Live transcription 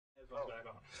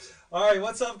All right,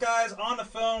 what's up, guys? On the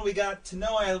phone, we got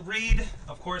Tanoai Reed,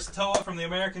 of course, Toa from the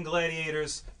American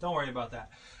Gladiators. Don't worry about that.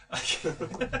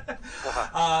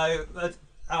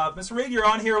 Mr. Reed, you're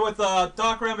on here with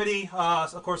Doc Remedy.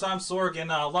 Of course, I'm Sorg and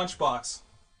Lunchbox.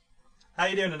 How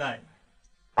you doing tonight?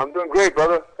 I'm doing great,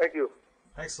 brother. Thank you.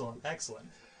 Excellent, excellent.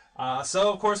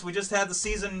 So, of course, we just had the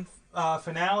season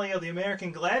finale of the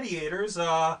American Gladiators.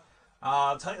 Tell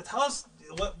us,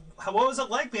 what was it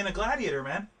like being a gladiator,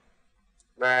 man?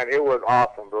 Man, it was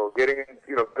awesome, bro. Getting,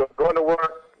 going to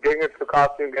work, getting into the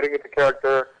costume, getting into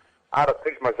character. I had to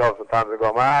pinch myself sometimes and go,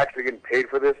 am I actually getting paid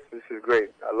for this? This is great.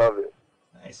 I love it.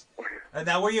 Nice.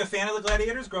 Now, were you a fan of the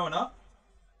Gladiators growing up?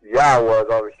 Yeah, I was.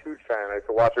 I was a huge fan. I used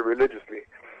to watch it religiously.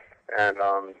 And,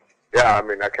 yeah, I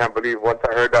mean, I can't believe once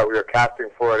I heard that we were casting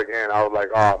for it again, I was like,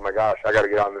 oh, my gosh, I got to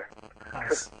get on there.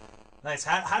 Nice. Nice.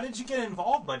 How did you get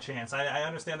involved by chance? I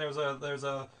understand there's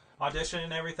a audition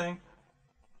and everything.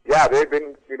 Yeah, they've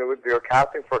been, they were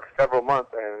casting for several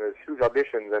months, and there's huge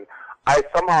auditions, and I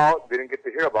somehow didn't get to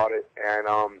hear about it, and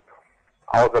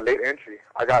I was a late entry.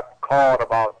 I got called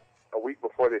about a week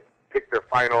before they picked their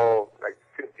final,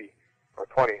 50 or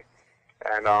 20,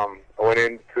 and I went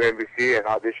into NBC and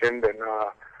auditioned,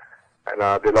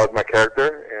 and they loved my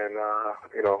character, and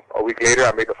a week later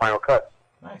I made the final cut.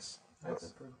 Nice.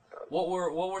 Nice. What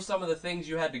were some of the things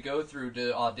you had to go through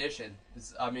to audition?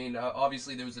 I mean,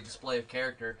 obviously there was a display of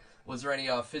character. Was there any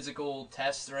physical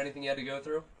tests or anything you had to go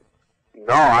through?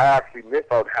 No, I actually missed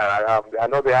all that. I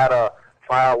know they had a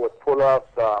trial with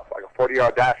pull-ups, like a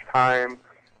 40-yard dash time.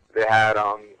 They had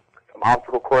some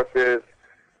obstacle courses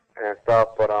and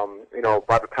stuff. But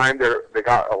by the time they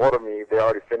got a hold of me, they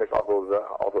already finished all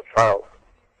those trials.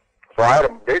 So I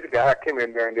came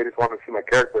in there and they just wanted to see my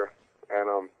character.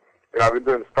 And I've been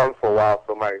doing stunts for a while,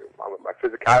 so my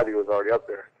physicality was already up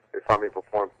there. They saw me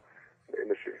perform in the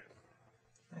industry.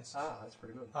 Nice. Ah, that's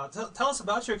pretty good. Tell us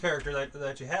about your character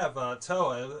that you have,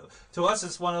 Toa. To us,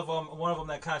 it's one of them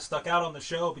that kind of stuck out on the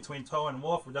show between Toa and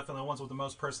Wolf. We're definitely the ones with the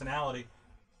most personality.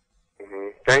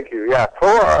 Thank you. Yeah,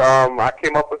 Toa, I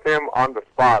came up with him on the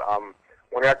spot.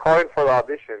 When I called in for the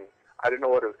audition, I didn't know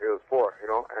what it was for,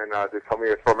 and they told me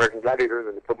it's for American Gladiators,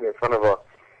 and they put me in front of a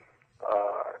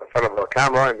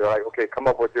camera, and they're like, okay, come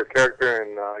up with your character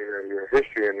and your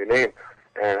history and your name.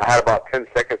 And I had about 10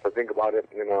 seconds to think about it.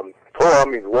 And Toa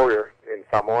means warrior in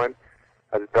Samoan,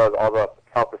 as it does all the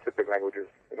South Pacific languages.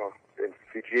 In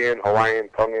Fijian, Hawaiian,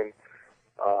 Tongan,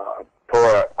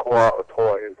 Toa or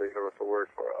Toa is the universal word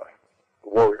for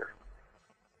warrior.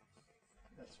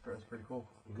 That's pretty cool.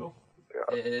 Cool.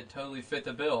 Yeah. It totally fit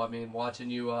the bill. I mean, watching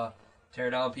you tear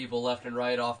down people left and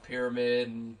right off pyramid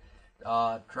and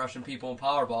crushing people in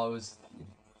Powerball, it was,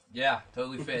 yeah,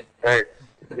 totally fit. Hey,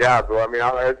 yeah, bro. I mean,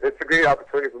 it's a great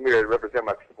opportunity for me to represent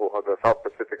my people of the South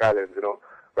Pacific Islands,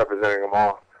 representing them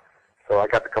all. So I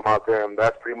got to come out there, and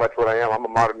that's pretty much what I am. I'm a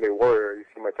modern-day warrior. You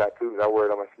see my tattoos. I wear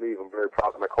it on my sleeve. I'm very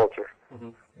proud of my culture. Mm-hmm.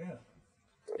 Yeah.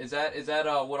 Is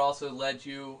that what also led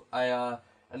you? I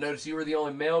noticed you were the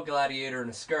only male gladiator in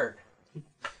a skirt.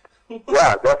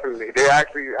 Yeah, definitely. They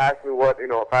actually asked me what,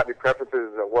 family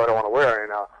preferences of what I want to wear,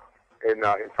 and in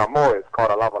Samoa, it's called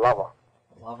a lava lava.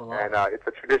 Lava lava. And it's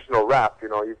a traditional wrap.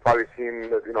 You've probably seen,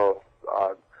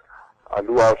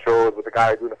 luau shows with the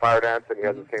guy doing the fire dance, and he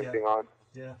has the same thing on.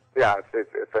 Yeah. Yeah,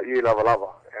 it's a lava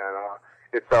lava, and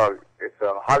it's a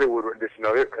Hollywood rendition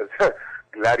of it because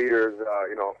Gladiators,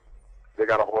 they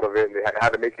got a hold of it, and they had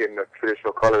to make it in the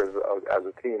traditional colors as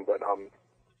a team. But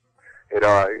it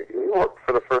worked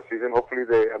for the first season. Hopefully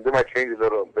they might change a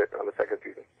little bit on the second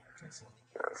season. Excellent.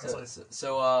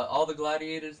 So all the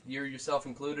gladiators, you yourself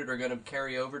included, are going to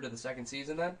carry over to the second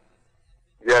season then?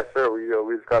 Yes, sir.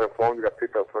 We just got informed. We got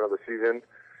picked up for another season,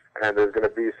 and there's going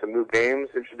to be some new games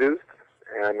introduced,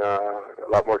 and a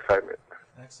lot more excitement.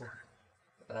 Excellent.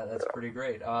 That's pretty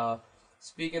great.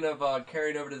 Speaking of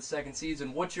carrying over to the second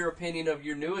season, what's your opinion of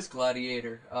your newest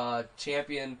gladiator,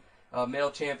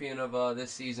 male champion of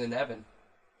this season, Evan?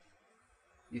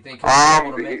 You think he'll be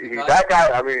able to make the cut? That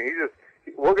guy, I mean,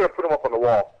 we're going to put him up on the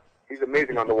wall. He's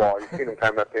amazing on the wall. You've seen him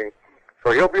time that thing.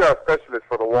 So he'll be our specialist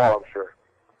for the wall, I'm sure.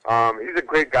 He's a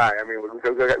great guy. I mean,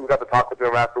 we got to talk with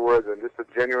him afterwards, and just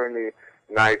a genuinely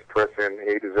nice person.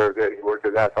 He deserved it. He worked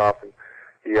his ass off, and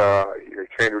he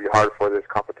trained really hard for this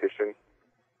competition.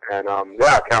 And,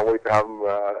 I can't wait to have him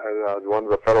as one of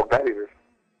the fellow gladiators.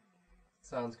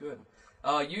 Sounds good.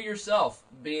 You yourself,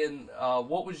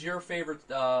 what was your favorite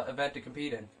event to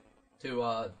compete in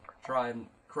to try and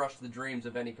crush the dreams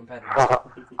of any competitor?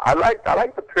 I like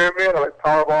the pyramid. I like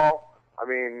Powerball. I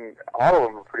mean, all of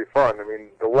them are pretty fun. I mean,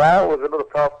 the wall was a little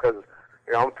tough because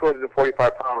I'm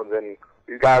 245 pounds, and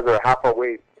these guys are half our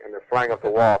weight, and they're flying up the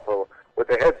wall. So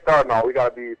the head start and all, we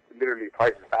gotta be literally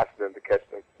twice as fast as them to catch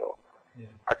them. So Yeah.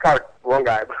 I caught one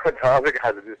guy, but the other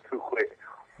guys are just too quick.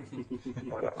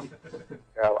 But,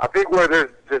 yeah, I think where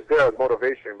there's just there's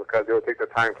motivation because they'll take the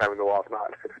time climbing the wall, if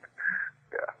not.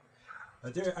 Yeah.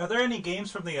 Are there any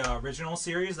games from the original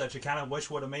series that you kind of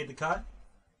wish would have made the cut?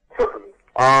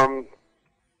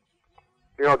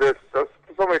 You know, there's so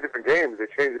many different games. They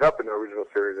changed it up in the original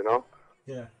series, you know.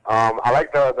 Yeah. I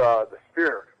like the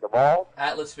sphere, the ball.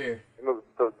 Atlas Sphere. You know,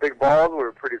 those big balls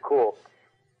were pretty cool.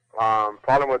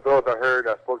 Problem with those,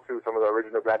 I spoke to some of the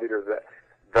original gladiators that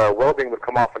the welding would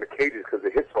come off in the cages because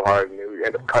they hit so hard, and you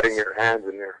end up cutting your hands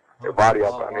and your body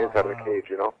up on the inside of the cage,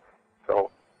 you know.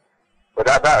 So, but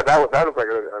that looked like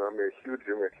a huge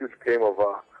game of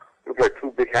looked like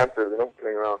two big hamsters, you know,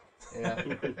 playing around. Yeah,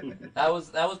 that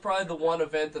was probably the one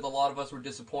event that a lot of us were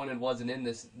disappointed wasn't in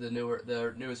the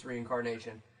newest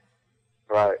reincarnation.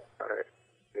 Right.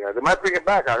 Yeah, they might bring it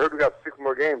back. I heard we got 6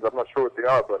 more games. I'm not sure what they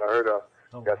are, but I heard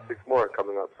we got 6 more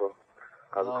coming up, so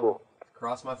that'd be cool.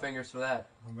 Cross my fingers for that.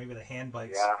 Or maybe the hand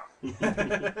bites.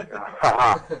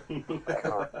 Yeah.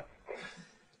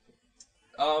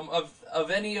 Of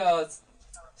any,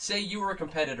 say you were a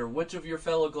competitor, which of your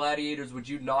fellow gladiators would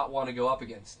you not want to go up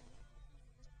against?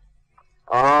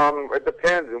 It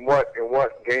depends in what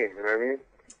game. You know what I mean?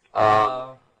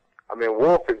 I mean,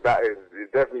 Wolf is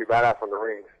definitely badass on the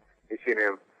rings. You've seen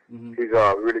him. Mm-hmm. He's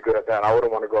really good at that. I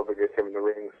wouldn't want to go up against him in the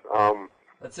rings.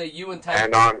 Let's say you and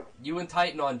Titan.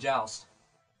 On Joust.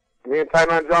 Me and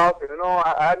Titan on Joust. You know,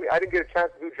 I didn't get a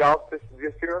chance to do Joust this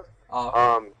year.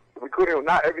 We couldn't.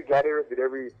 Not every gladiator did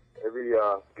every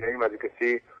game, as you can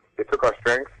see. They took our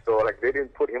strengths, so like they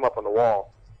didn't put him up on the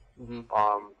wall. Mm-hmm.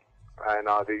 And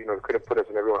they couldn't put us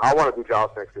in everyone. I want to do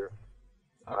Joust next year.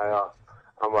 Okay.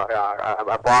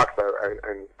 I box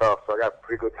and stuff, so I got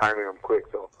pretty good timing. I'm quick,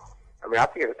 so I mean I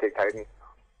think it'll take Titan.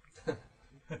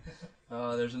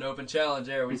 There's an open challenge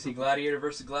there. We see Gladiator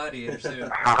versus Gladiator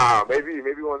soon.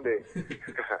 Maybe one day.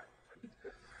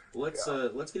 Let's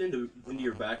get into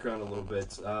your background a little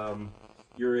bit.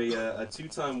 You're a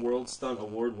 2-time World Stunt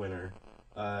Award winner.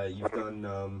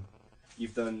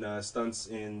 You've done stunts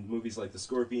in movies like The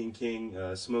Scorpion King,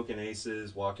 Smokin'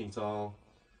 Aces, Walking Tall.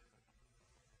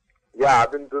 Yeah,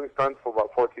 I've been doing stunts for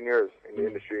about 14 years in the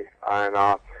industry, and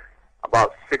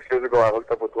about 6 years ago I hooked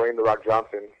up with Dwayne "The Rock"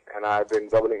 Johnson, and I've been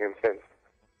doubling him since.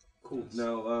 Cool.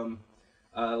 Now,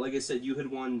 like I said, you had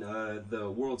won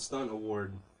the World Stunt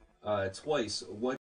Award twice. What